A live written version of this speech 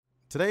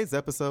Today's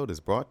episode is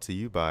brought to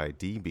you by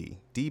DB.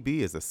 DB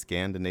is a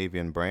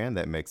Scandinavian brand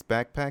that makes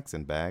backpacks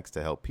and bags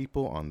to help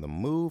people on the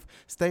move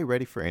stay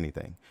ready for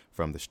anything,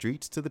 from the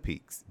streets to the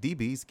peaks.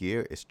 DB's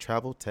gear is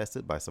travel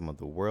tested by some of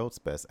the world's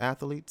best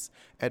athletes,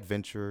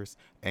 adventurers,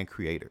 and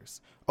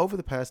creators. Over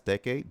the past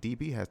decade,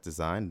 DB has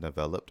designed,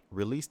 developed,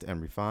 released, and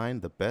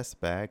refined the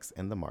best bags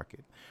in the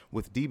market.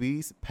 With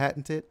DB's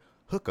patented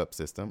hookup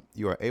system,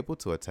 you are able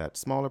to attach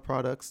smaller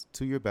products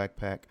to your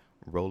backpack,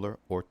 roller,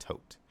 or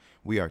tote.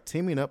 We are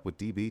teaming up with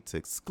DB to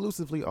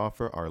exclusively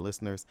offer our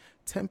listeners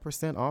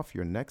 10% off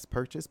your next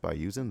purchase by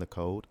using the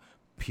code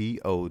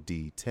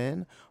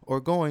POD10 or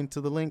going to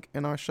the link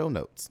in our show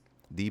notes.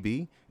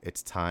 DB,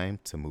 it's time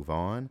to move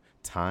on,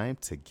 time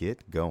to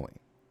get going.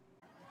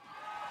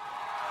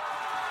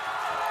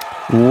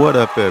 What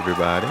up,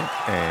 everybody,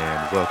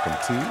 and welcome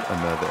to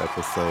another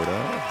episode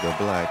of the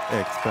Black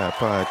Expat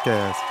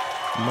Podcast.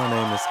 My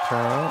name is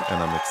Carl,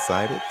 and I'm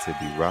excited to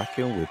be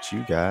rocking with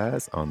you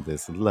guys on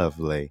this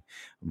lovely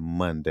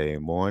Monday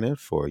morning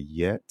for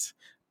yet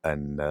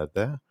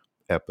another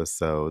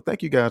episode.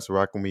 Thank you guys for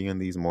rocking with me in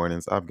these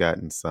mornings. I've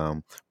gotten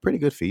some pretty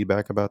good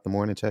feedback about the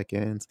morning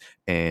check-ins,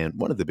 and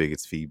one of the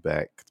biggest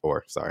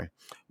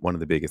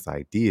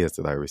ideas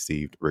that I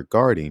received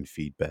regarding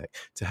feedback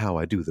to how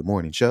I do the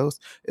morning shows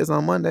is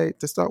on Monday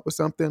to start with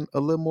something a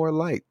little more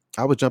light.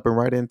 I was jumping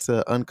right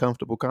into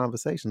uncomfortable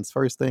conversations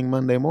first thing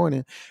Monday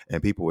morning,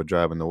 and people were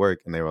driving to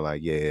work and they were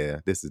like, yeah,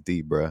 this is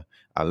deep, bruh.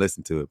 I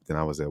listened to it, but then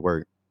I was at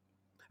work.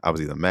 I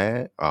was either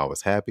mad, or I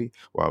was happy,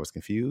 or I was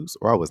confused,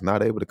 or I was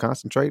not able to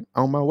concentrate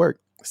on my work.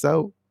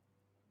 So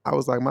I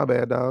was like, my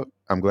bad, dog.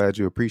 I'm glad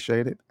you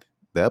appreciated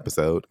the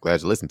episode.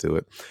 Glad you listened to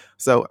it.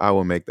 So I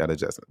will make that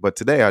adjustment. But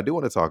today I do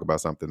want to talk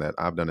about something that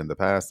I've done in the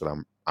past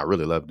that I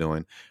really love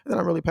doing and that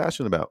I'm really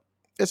passionate about.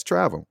 It's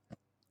travel.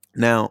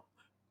 Now,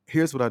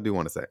 here's what I do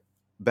want to say.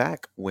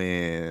 Back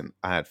when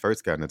I had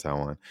first gotten to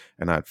Taiwan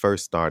and I had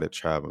first started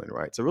traveling,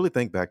 right? So really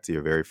think back to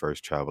your very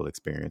first travel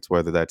experience,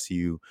 whether that's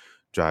you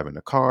driving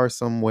a car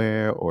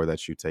somewhere or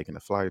that you taking a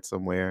flight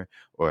somewhere,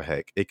 or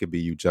heck, it could be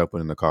you jumping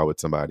in the car with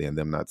somebody and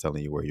them not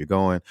telling you where you're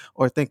going,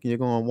 or thinking you're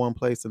going one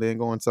place and then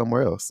going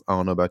somewhere else. I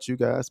don't know about you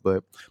guys,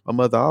 but my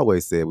mother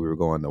always said we were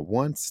going to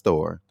one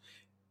store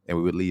and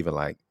we would leave at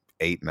like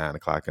 8, 9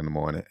 o'clock in the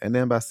morning. And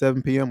then by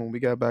 7 p.m. when we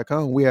got back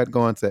home, we had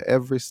gone to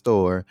every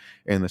store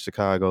in the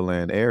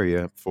Chicagoland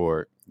area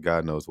for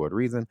God knows what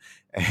reason.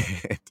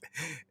 And,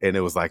 and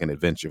it was like an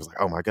adventure. It was like,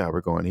 oh my God,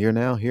 we're going here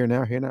now, here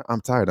now, here now. I'm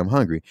tired. I'm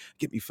hungry.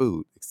 Get me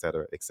food, et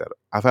cetera, et cetera.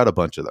 I've had a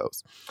bunch of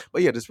those.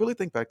 But yeah, just really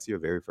think back to your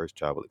very first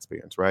travel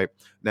experience, right?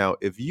 Now,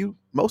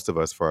 most of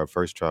us for our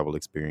first travel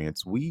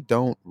experience, we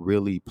don't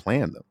really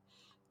plan them.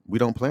 We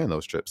don't plan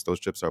those trips. Those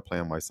trips are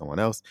planned by someone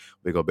else.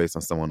 We go based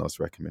on someone else's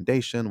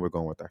recommendation. We're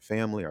going with our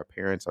family, our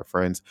parents, our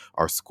friends,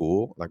 our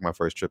school. Like my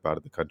first trip out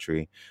of the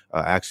country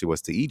actually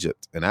was to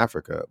Egypt in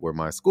Africa, where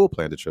my school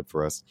planned a trip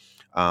for us.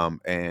 I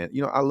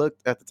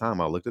looked at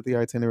the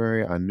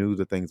itinerary. I knew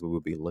the things we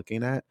would be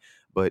looking at,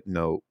 but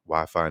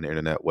Wi-Fi and the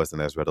internet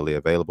wasn't as readily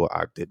available.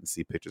 I didn't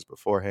see pictures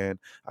beforehand.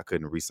 I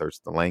couldn't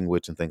research the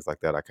language and things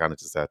like that. I kind of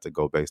just had to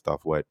go based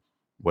off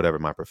whatever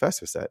my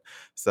professor said.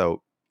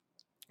 So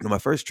my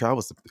first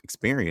travel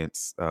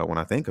experience, when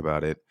I think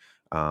about it,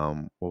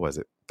 what was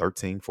it,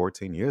 13,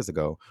 14 years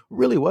ago,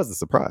 really was a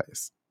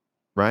surprise,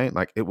 right?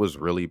 Like it was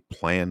really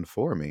planned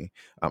for me.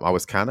 I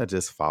was kind of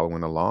just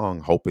following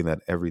along, hoping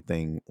that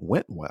everything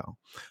went well.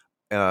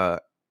 Uh,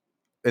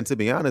 and to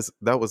be honest,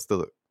 that was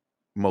the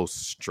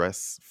most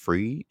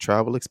stress-free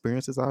travel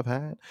experiences I've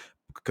had,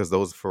 because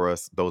those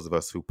of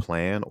us who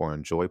plan or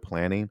enjoy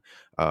planning,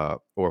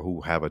 or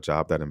who have a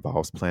job that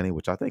involves planning,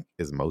 which I think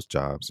is most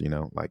jobs,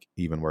 like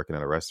even working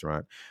at a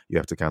restaurant, you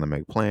have to kind of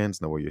make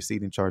plans, know where your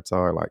seating charts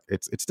are. Like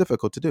it's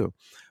difficult to do.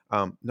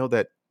 Know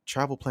that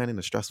travel planning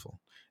is stressful.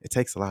 It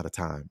takes a lot of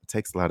time. It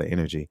takes a lot of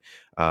energy.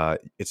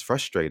 It's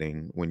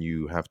frustrating when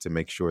you have to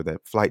make sure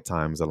that flight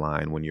times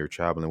align when you're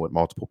traveling with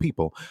multiple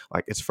people.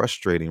 Like it's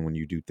frustrating when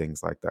you do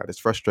things like that. It's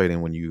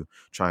frustrating when you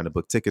trying to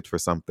book tickets for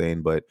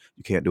something, but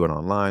you can't do it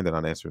online. They're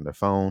not answering their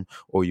phone,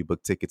 or you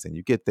book tickets and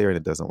you get there and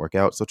it doesn't work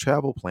out. So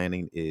travel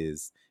planning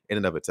is in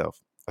and of itself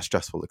a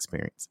stressful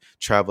experience.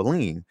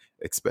 Traveling,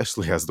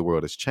 especially as the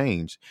world has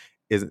changed,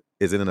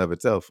 is in and of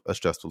itself a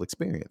stressful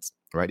experience,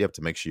 right? You have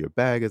to make sure your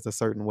bag is a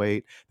certain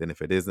weight. Then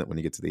if it isn't, when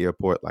you get to the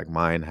airport, like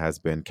mine has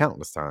been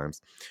countless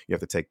times, you have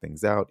to take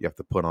things out. You have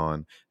to put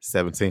on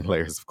 17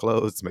 layers of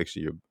clothes to make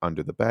sure you're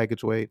under the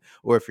baggage weight.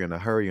 Or if you're in a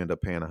hurry, you end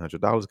up paying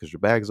 $100 because your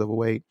bag's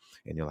overweight.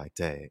 And you're like,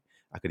 dang,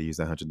 I could have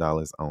used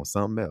 $100 on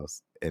something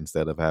else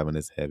instead of having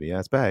this heavy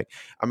ass bag.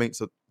 I mean,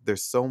 so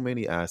there's so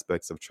many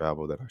aspects of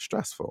travel that are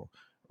stressful,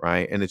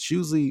 right? And it's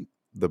usually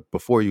the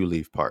before you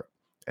leave part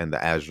and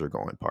the as you're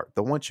going part.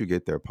 The once you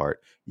get there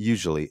part,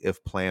 usually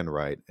if planned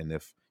right, and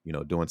if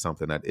doing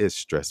something that is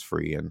stress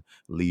free and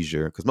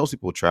leisure, because most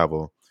people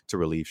travel to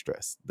relieve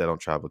stress. They don't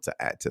travel to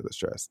add to the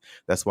stress.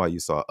 That's why you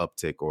saw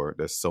uptick, or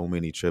there's so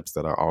many trips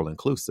that are all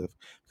inclusive,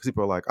 because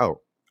people are like,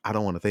 oh, I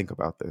don't want to think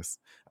about this.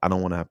 I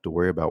don't want to have to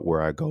worry about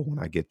where I go when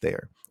I get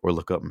there, or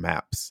look up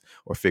maps,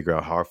 or figure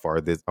out how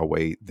far this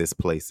away this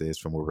place is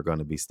from where we're going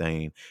to be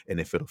staying, and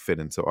if it'll fit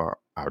into our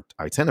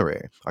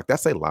itinerary. Like,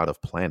 that's a lot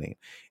of planning.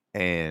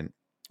 And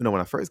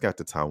when I first got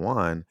to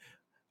Taiwan,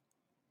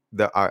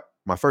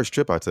 my first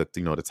trip I took,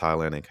 to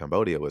Thailand and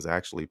Cambodia was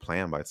actually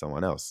planned by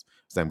someone else.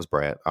 His name was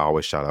Brad. I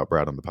always shout out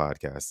Brad on the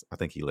podcast. I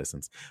think he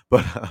listens,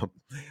 but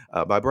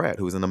by Brad,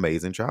 who's an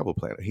amazing travel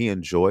planner. He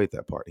enjoyed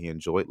that part. He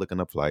enjoyed looking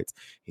up flights.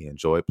 He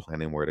enjoyed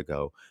planning where to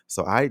go.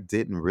 So I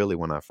didn't really,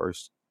 when I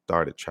first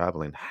started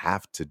traveling,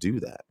 have to do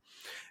that.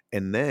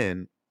 And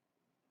then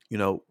you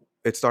know,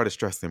 it started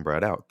stressing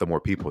Brad out. The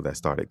more people that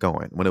started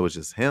going, when it was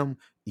just him,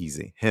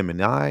 easy. Him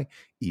and I,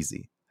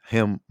 easy.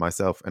 Him,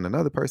 myself, and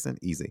another person,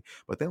 easy.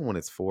 But then when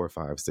it's 4,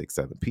 5, 6,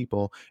 7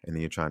 people, and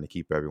then you're trying to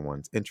keep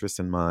everyone's interest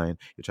in mind,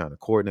 you're trying to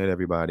coordinate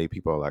everybody.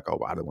 People are like, "Oh,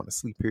 I don't want to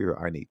sleep here.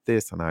 I need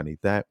this and I need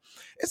that."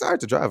 It started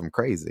to drive them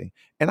crazy,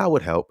 and I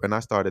would help. And I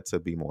started to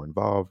be more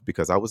involved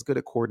because I was good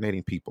at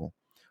coordinating people.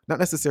 Not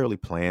necessarily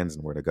plans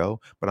and where to go,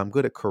 but I'm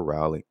good at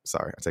corralling.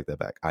 Sorry, I take that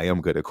back. I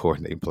am good at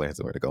coordinating plans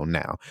and where to go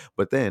now.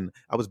 But then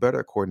I was better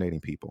at coordinating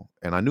people.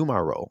 And I knew my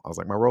role. I was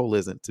like, my role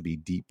isn't to be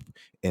deep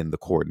in the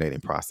coordinating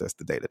process,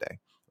 the day to day,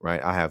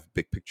 right? I have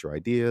big picture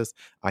ideas.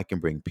 I can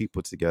bring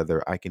people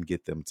together. I can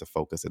get them to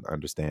focus and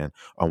understand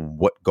on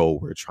what goal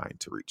we're trying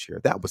to reach here.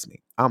 That was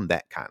me. I'm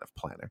that kind of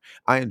planner.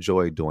 I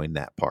enjoy doing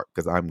that part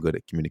because I'm good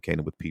at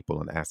communicating with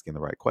people and asking the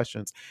right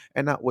questions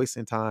and not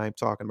wasting time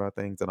talking about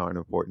things that aren't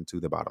important to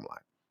the bottom line.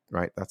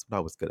 Right. That's what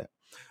I was good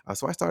at.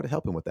 So I started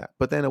helping with that.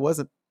 But then it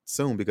wasn't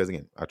soon because,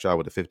 again, I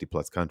traveled to 50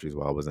 plus countries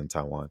while I was in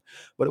Taiwan.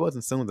 But it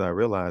wasn't soon that I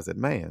realized that,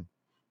 man,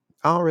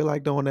 I don't really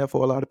like doing that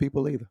for a lot of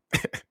people either.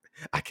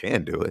 I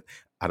can do it.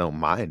 I don't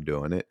mind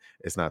doing it.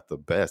 It's not the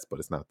best, but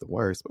it's not the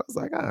worst. But I was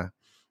like,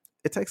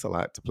 it takes a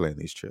lot to plan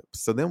these trips.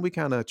 So then we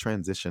kind of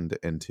transitioned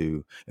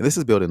into, and this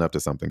is building up to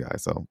something,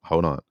 guys. So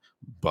hold on,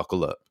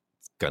 buckle up.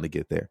 It's going to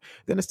get there.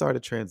 Then it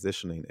started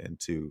transitioning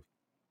into,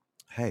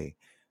 hey,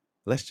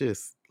 let's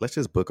just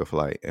book a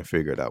flight and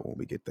figure it out when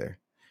we get there.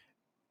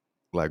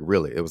 Like,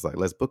 really, it was like,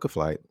 let's book a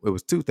flight. It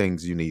was two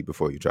things you need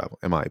before you travel,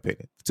 in my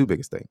opinion. The two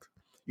biggest things.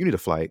 You need a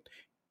flight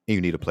and you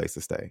need a place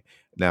to stay.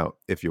 Now,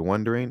 if you're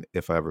wondering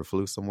if I ever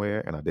flew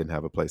somewhere and I didn't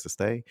have a place to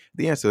stay,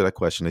 the answer to that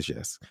question is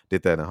yes.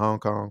 Did that in Hong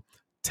Kong.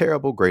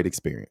 Terrible, great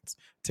experience.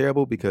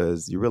 Terrible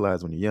because you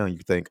realize when you're young, you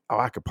think, oh,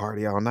 I could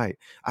party all night.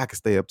 I could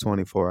stay up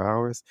 24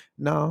 hours.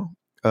 No,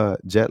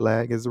 jet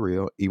lag is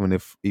real, even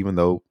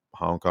though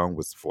Hong Kong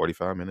was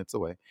 45 minutes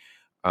away.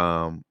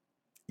 Um,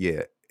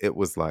 yeah, it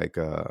was like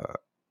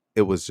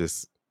it was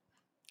just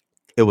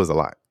it was a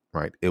lot,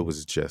 right? It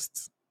was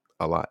just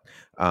a lot.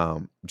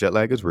 Jet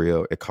lag is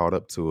real. It caught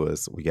up to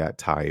us. We got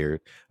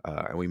tired,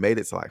 and we made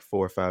it to like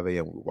 4 or 5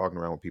 a.m. We were walking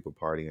around with people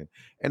partying,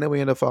 and then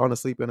we ended up falling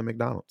asleep in a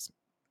McDonald's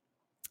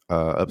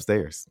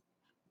upstairs,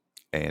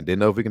 and didn't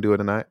know if we can do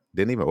it or not.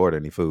 Didn't even order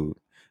any food.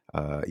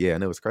 Yeah,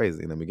 and it was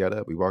crazy. And then we got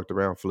up, we walked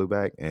around, flew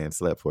back, and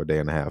slept for a day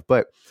and a half.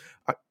 But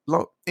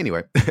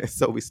anyway,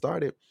 so we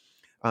started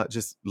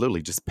just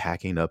literally just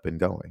packing up and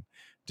going.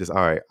 Just, all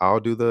right,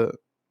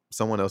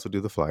 someone else would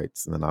do the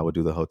flights, and then I would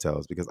do the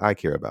hotels because I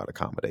care about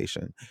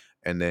accommodation.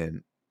 And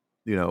then,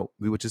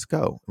 we would just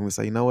go and we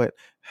say, you know what,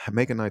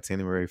 make an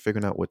itinerary,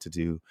 figuring out what to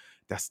do.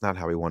 That's not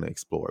how we want to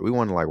explore. We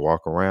want to like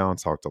walk around,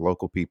 talk to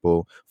local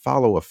people,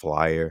 follow a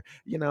flyer.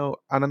 I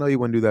don't know, you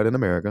wouldn't do that in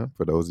America.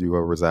 For those of you who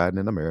are residing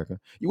in America,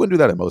 you wouldn't do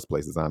that in most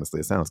places, honestly.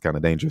 It sounds kind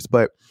of dangerous,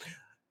 but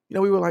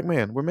we were like,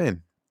 man, we're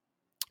men,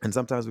 and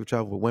sometimes we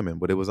travel with women,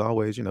 but it was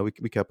always,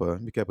 we kept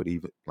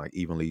it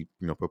evenly,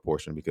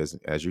 proportioned because,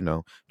 as you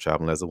know,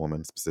 traveling as a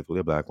woman,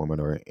 specifically a black woman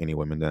or any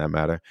woman in that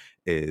matter,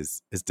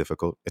 is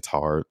difficult. It's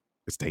hard.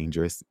 It's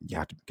dangerous. You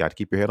got to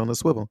keep your head on the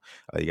swivel.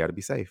 You got to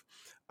be safe.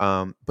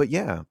 But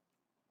yeah,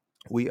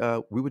 we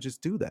would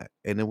just do that,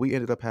 and then we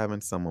ended up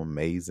having some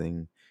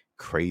amazing,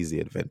 crazy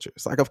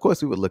adventures. Like, of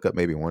course, we would look up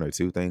maybe one or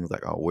two things,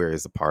 like, oh, where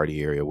is the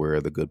party area, where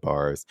are the good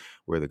bars,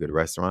 where are the good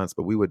restaurants,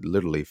 but we would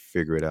literally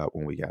figure it out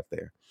when we got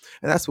there.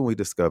 And that's when we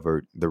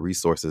discovered the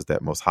resources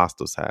that most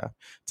hostels have,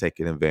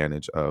 taking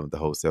advantage of the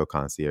wholesale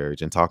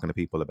concierge and talking to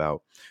people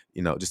about,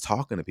 just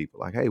talking to people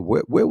like, hey,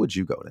 where would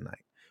you go tonight?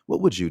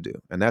 What would you do?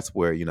 And that's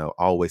where,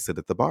 always sit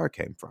at the bar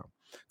came from,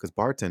 because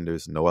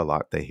bartenders know a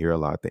lot, they hear a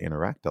lot, they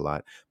interact a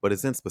lot, but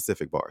it's in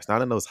specific bars,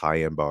 not in those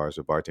high end bars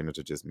where bartenders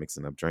are just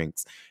mixing up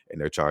drinks and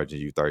they're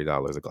charging you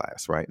 $30 a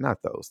glass, right?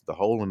 Not those. The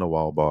hole in the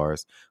wall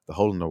bars, the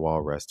hole in the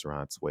wall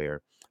restaurants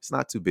where it's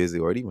not too busy,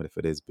 or even if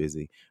it is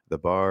busy, the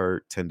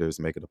bartenders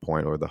make it a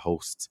point, or the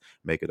hosts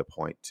make it a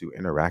point to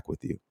interact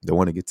with you. They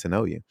want to get to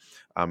know you.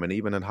 And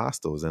even in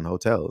hostels and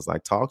hotels,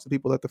 like, talk to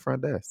people at the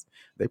front desk.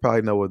 They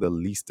probably know where the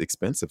least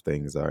expensive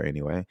things are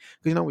anyway.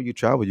 Because when you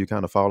travel, you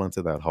kind of fall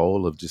into that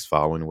hole of just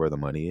following where the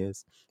money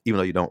is, even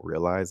though you don't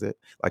realize it.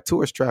 Like,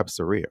 tourist traps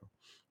are real.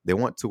 They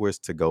want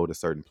tourists to go to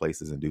certain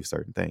places and do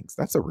certain things.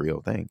 That's a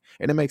real thing.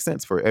 And it makes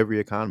sense for every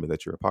economy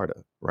that you're a part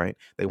of, right?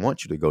 They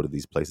want you to go to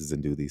these places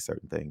and do these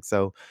certain things.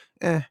 So,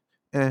 eh,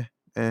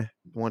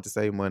 Want to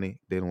save money,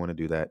 didn't want to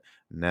do that,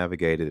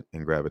 navigated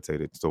and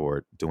gravitated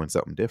toward doing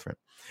something different.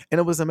 And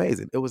it was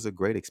amazing. It was a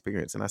great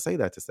experience. And I say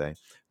that to say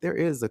there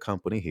is a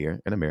company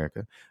here in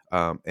America.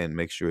 And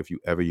make sure if you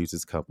ever use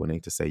this company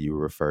to say you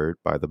were referred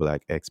by the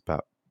Black Expat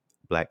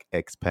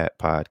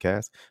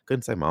Podcast.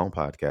 Couldn't say my own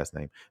podcast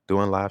name.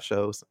 Doing live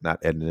shows, not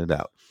editing it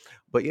out.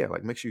 But yeah,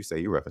 like make sure you say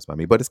you referenced by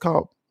me. But it's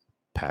called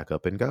Pack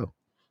Up and Go.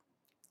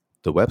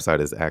 The website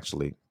is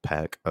actually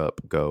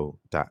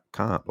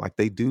packupgo.com. Like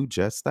they do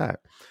just that.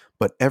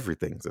 But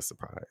everything's a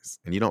surprise.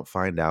 And you don't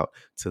find out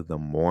till the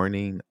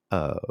morning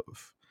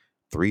of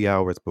 3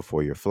 hours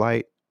before your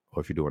flight,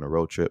 or if you're doing a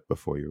road trip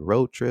before your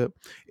road trip,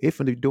 if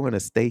you're doing a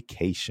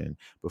staycation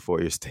before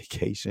your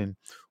staycation,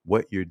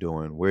 what you're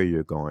doing, where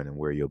you're going, and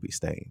where you'll be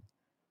staying.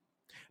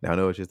 Now I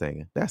know what you're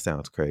thinking. That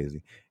sounds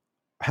crazy.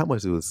 How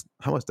much does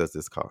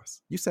this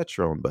cost? You set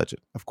your own budget.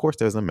 Of course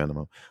there's a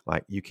minimum.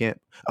 Like you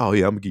can't, oh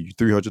yeah, I'm gonna give you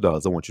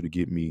 $300. I want you to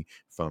get me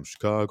from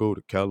Chicago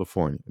to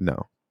California.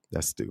 No,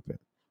 that's stupid.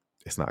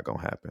 It's not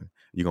gonna happen.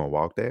 You're gonna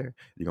walk there,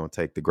 you're gonna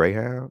take the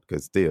Greyhound,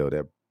 because still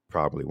that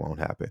probably won't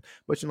happen.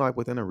 But like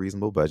within a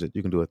reasonable budget,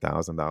 you can do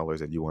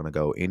 $1,000 if you want to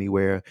go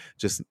anywhere.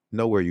 Just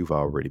know where you've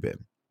already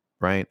been.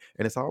 Right.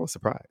 And it's all a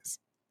surprise.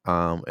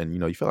 And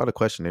you fill out a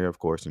questionnaire, of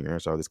course, and you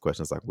answer all these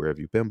questions like where have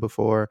you been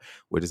before,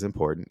 which is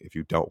important if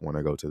you don't want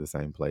to go to the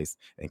same place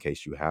in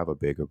case you have a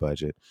bigger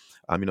budget.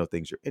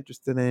 Things you're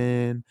interested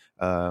in,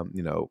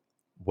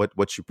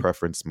 what you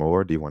preference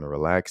more. Do you want to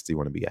relax? Do you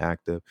want to be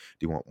active?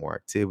 Do you want more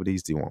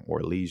activities? Do you want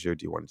more leisure?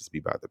 Do you want to just be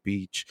by the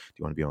beach? Do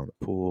you want to be on the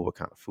pool? What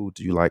kind of food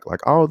do you like?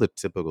 Like all the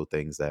typical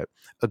things that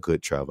a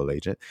good travel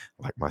agent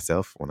like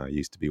myself, when I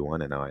used to be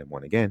one and now I am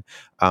one again,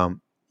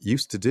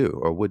 used to do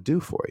or would do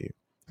for you.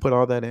 Put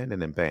all that in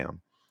and then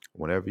bam,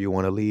 whenever you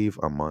want to leave,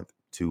 a month,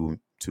 2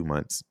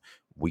 months,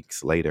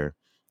 weeks later,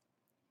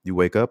 you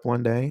wake up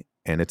one day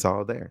and it's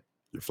all there.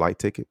 Your flight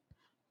ticket,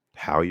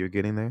 how you're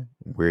getting there,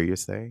 where you're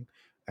staying,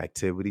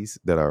 activities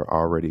that are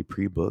already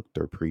pre-booked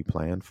or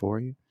pre-planned for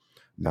you,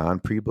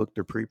 non-pre-booked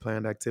or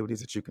pre-planned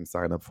activities that you can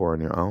sign up for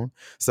on your own.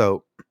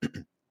 So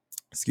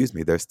excuse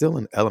me, there's still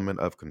an element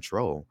of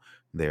control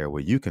there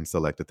where you can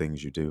select the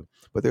things you do,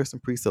 but there's some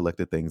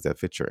pre-selected things that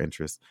fit your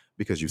interests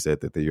because you said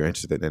that you're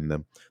interested in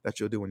them that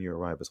you'll do when you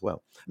arrive as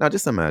well. Now,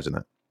 just imagine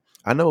that.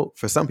 I know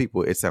for some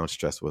people it sounds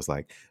stressful. It's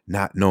like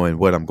not knowing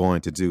what I'm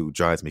going to do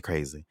drives me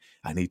crazy.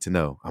 I need to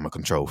know. I'm a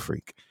control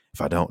freak.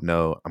 If I don't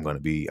know, I'm gonna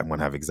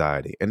have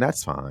anxiety, and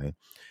that's fine.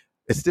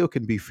 It still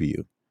can be for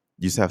you.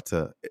 You just have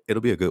to.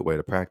 It'll be a good way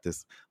to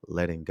practice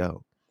letting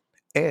go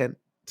and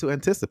to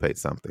anticipate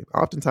something.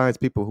 Oftentimes,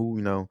 people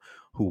who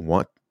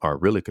want are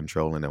really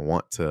controlling and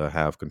want to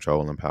have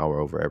control and power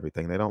over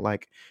everything.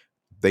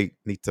 They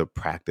need to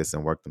practice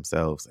and work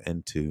themselves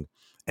into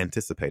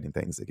anticipating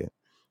things again.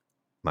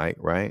 Like,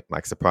 right?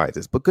 Like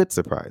surprises, but good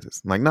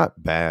surprises. Like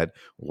not bad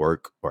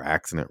work or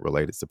accident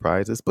related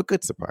surprises, but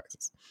good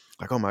surprises.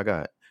 Like, oh my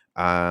God,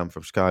 I'm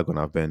from Chicago and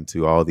I've been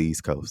to all the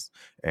East Coast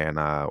and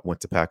I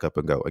went to Pack Up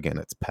and Go. Again,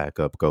 it's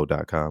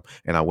packupgo.com.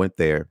 And I went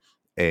there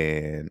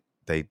and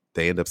they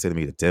ended up sending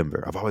me to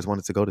Denver. I've always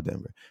wanted to go to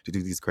Denver to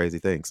do these crazy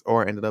things.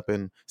 Or I ended up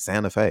in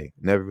Santa Fe.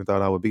 Never even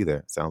thought I would be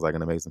there. Sounds like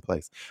an amazing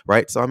place.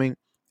 Right. So I mean,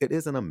 it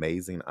is an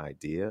amazing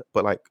idea.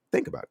 But like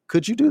think about it.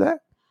 Could you do that?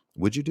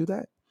 Would you do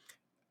that?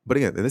 But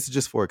again, this is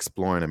just for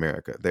exploring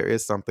America. There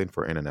is something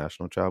for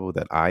international travel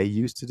that I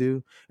used to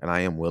do and I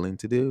am willing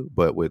to do.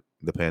 But with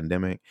the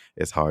pandemic,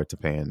 it's hard to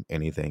plan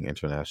anything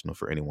international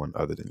for anyone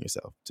other than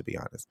yourself, to be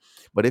honest.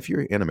 But if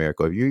you're in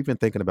America, if you're even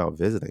thinking about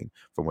visiting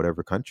from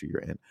whatever country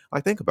you're in,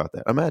 like think about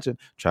that. Imagine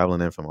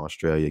traveling in from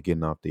Australia,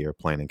 getting off the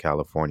airplane in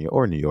California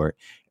or New York,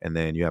 and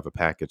then you have a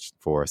package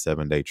for a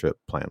 7 day trip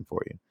planned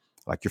for you,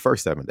 like your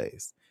first 7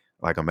 days.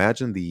 Like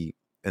imagine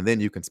and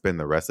then you can spend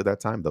the rest of that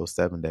time, those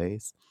 7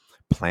 days,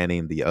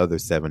 planning the other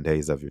 7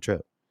 days of your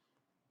trip,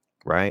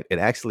 right? It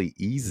actually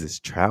eases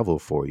travel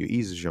for you,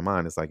 eases your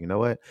mind. It's like, you know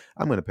what?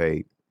 I'm going to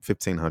pay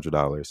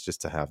 $1,500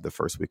 just to have the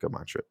first week of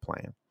my trip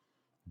planned.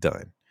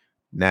 Done.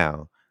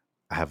 Now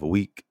I have a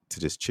week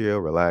to just chill,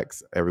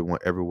 relax.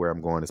 Everywhere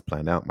I'm going is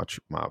planned out.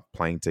 My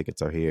plane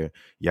tickets are here,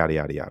 yada,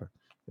 yada, yada.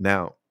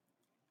 Now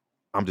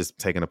I'm just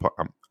taking a part.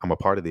 I'm a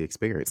part of the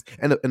experience,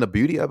 and the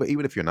beauty of it,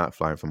 even if you're not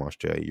flying from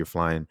Australia, you're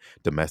flying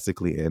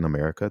domestically in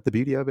America. The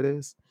beauty of it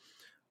is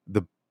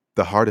the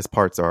the hardest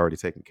parts are already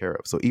taken care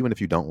of. So even if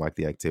you don't like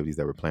the activities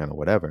that were planned or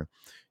whatever,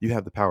 you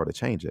have the power to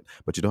change it.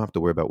 But you don't have to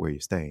worry about where you're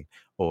staying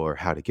or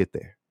how to get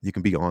there. You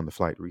can be on the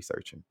flight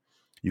researching.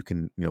 You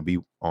can, be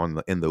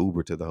in the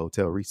Uber to the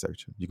hotel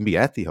researching. You can be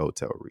at the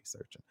hotel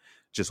researching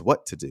just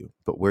what to do,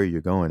 but where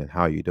you're going and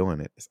how you're doing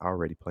it is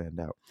already planned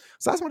out.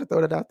 So I just want to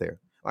throw that out there.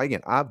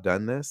 Again, I've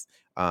done this,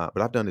 but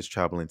I've done this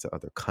traveling to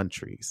other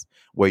countries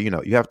where,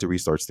 you have to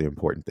research the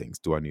important things.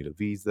 Do I need a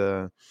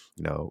visa?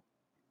 You know,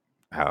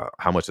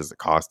 how much does it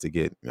cost to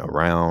get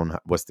around?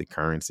 What's the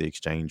currency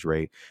exchange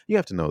rate? You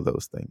have to know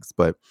those things.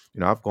 But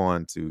I've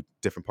gone to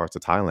different parts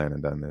of Thailand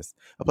and done this.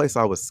 A place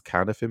I was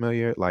kind of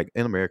familiar, like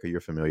in America, you're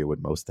familiar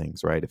with most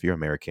things, right? If you're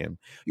American,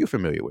 you're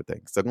familiar with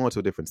things. So going to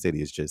a different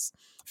city is just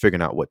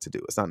figuring out what to do.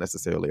 It's not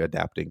necessarily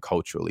adapting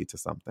culturally to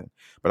something.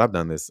 But I've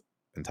done this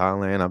in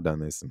Thailand. I've done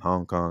this in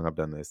Hong Kong. I've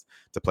done this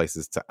to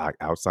places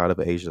outside of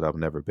Asia that I've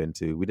never been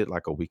to. We did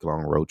like a week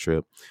long road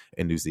trip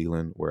in New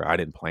Zealand where I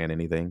didn't plan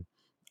anything.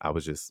 I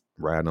was just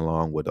riding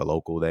along with a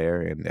local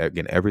there, and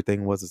again,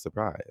 everything was a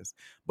surprise.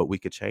 But we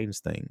could change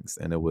things,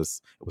 and it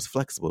was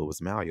flexible, it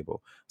was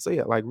malleable. So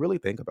yeah, like really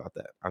think about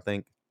that. I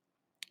think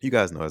you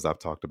guys know, as I've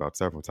talked about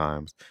several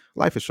times,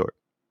 life is short,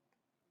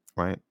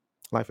 right?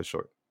 Life is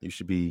short. You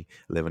should be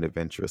living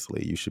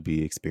adventurously. You should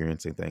be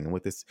experiencing things. And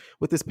what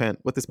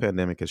this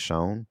pandemic has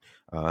shown,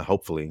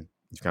 hopefully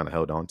you've kind of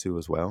held on to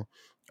as well,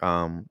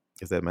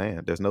 is that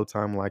man, there's no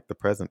time like the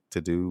present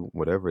to do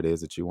whatever it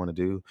is that you want to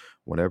do,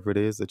 whenever it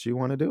is that you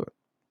want to do it.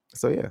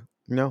 So yeah,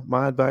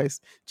 my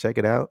advice, check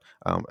it out.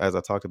 As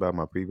I talked about in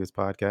my previous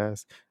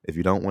podcast, if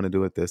you don't want to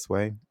do it this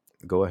way,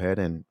 go ahead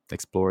and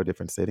explore a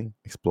different city,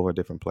 explore a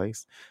different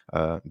place,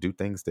 do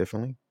things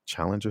differently,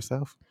 challenge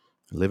yourself,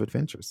 live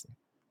adventurously.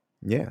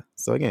 Yeah.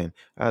 So again,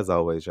 as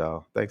always,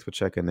 y'all, thanks for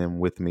checking in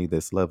with me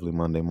this lovely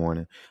Monday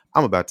morning.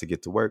 I'm about to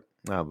get to work.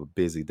 I have a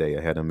busy day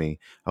ahead of me.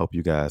 I hope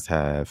you guys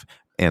have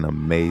an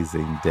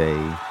amazing day,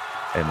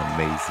 an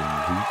amazing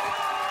week,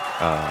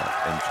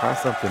 and try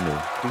something new.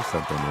 Do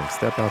something new.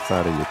 Step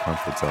outside of your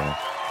comfort zone.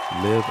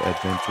 Live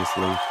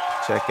adventurously.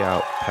 Check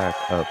out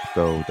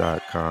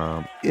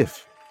packupgo.com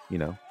if you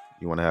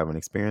want to have an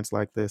experience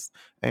like this,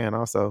 and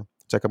also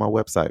check out my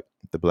website,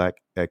 the Black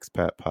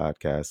Expat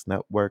Podcast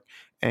Network,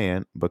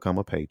 and become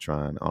a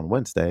patron. On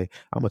Wednesday,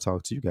 I'm gonna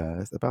talk to you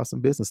guys about some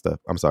business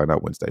stuff. I'm sorry,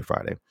 not Wednesday,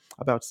 Friday,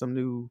 about some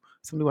new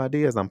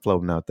ideas I'm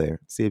floating out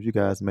there. See if you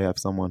guys may have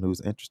someone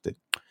who's interested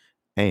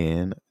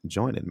and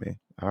joining me.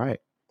 All right,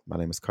 my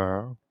name is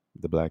Carl,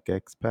 the Black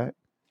Expat.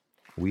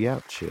 We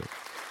out, chill.